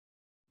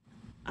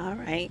All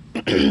right,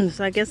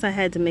 so I guess I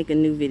had to make a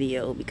new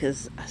video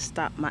because I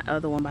stopped my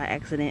other one by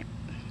accident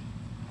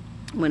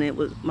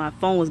when my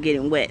phone was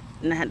getting wet,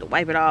 and I had to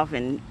wipe it off,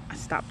 and I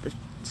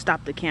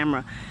stopped the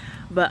camera.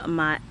 But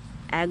my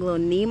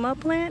aglonema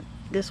plant,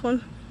 this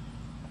one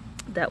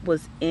that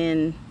was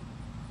in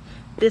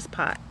this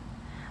pot,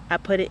 I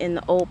put it in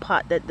the old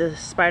pot that the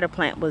spider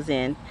plant was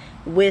in,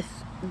 with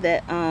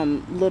that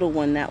little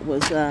one that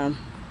was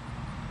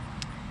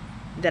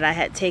that I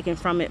had taken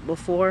from it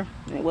before,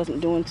 and it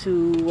wasn't doing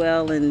too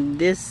well in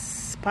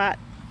this pot.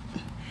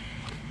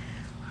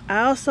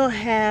 I also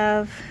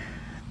have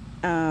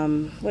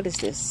what is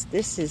this?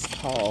 This is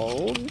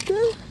called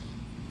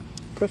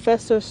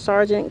Professor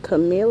Sergeant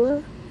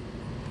Camellia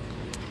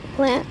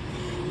plant,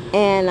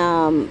 and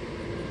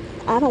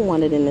I don't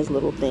want it in this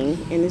little thing,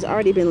 and it's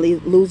already been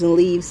losing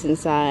leaves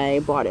since I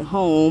brought it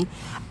home.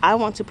 I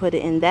want to put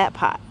it in that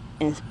pot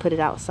and put it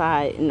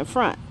outside in the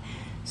front.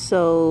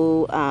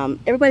 So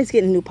everybody's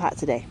getting a new pot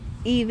today,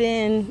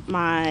 even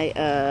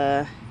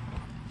my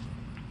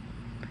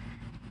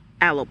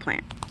aloe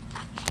plant.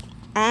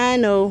 I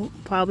know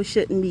probably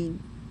shouldn't be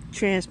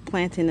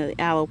transplanting an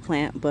aloe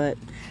plant, but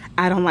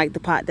I don't like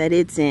the pot that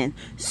it's in,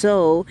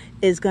 so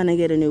it's gonna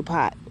get a new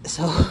pot.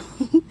 So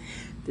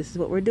this is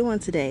what we're doing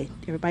today.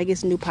 Everybody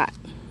gets a new pot.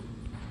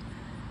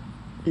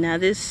 Now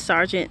this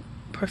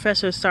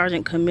Professor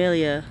Sergeant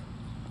Camellia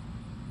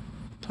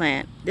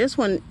plant, this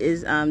one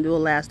is will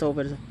last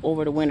over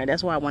the winter.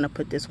 That's why I want to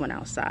put this one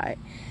outside.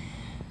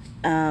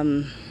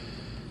 I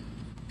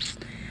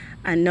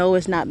know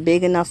it's not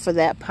big enough for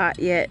that pot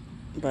yet,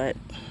 but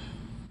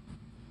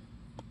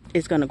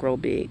it's gonna grow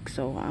big.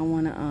 So I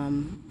want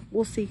to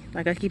we'll see.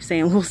 Like I keep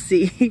saying, we'll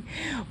see.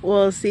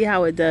 We'll see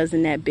how it does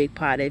in that big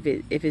pot. If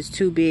it's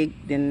too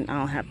big, then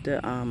I'll have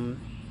to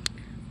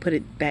put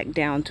it back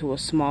down to a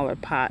smaller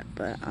pot.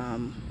 But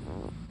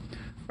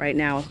right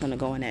now it's gonna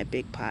go in that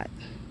big pot.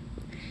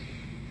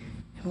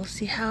 We'll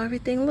see how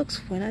everything looks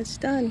when it's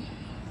done.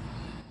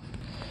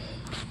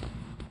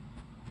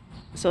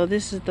 So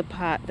this is the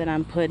pot that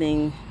I'm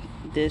putting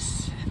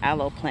this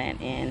aloe plant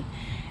in,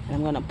 and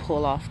I'm gonna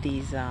pull off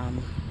these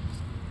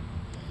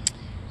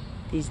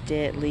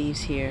dead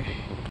leaves here.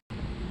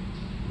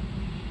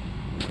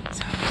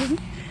 So,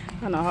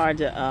 kind of hard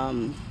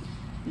to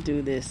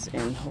do this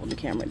and hold the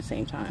camera at the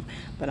same time,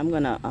 but I'm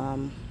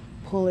gonna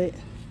pull it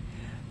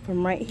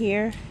from right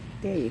here.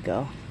 There you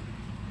go.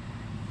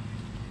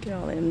 Get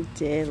all them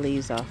dead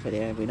leaves off of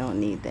there. We don't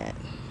need that.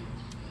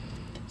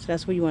 So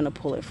that's where you want to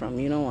pull it from.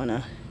 You don't want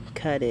to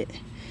cut it.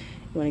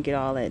 You want to get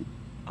all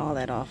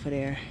that off of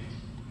there,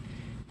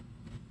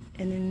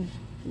 and then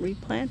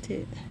replant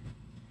it.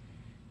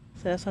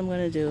 So that's what I'm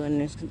going to do,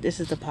 and this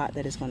is the pot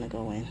that it's going to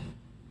go in.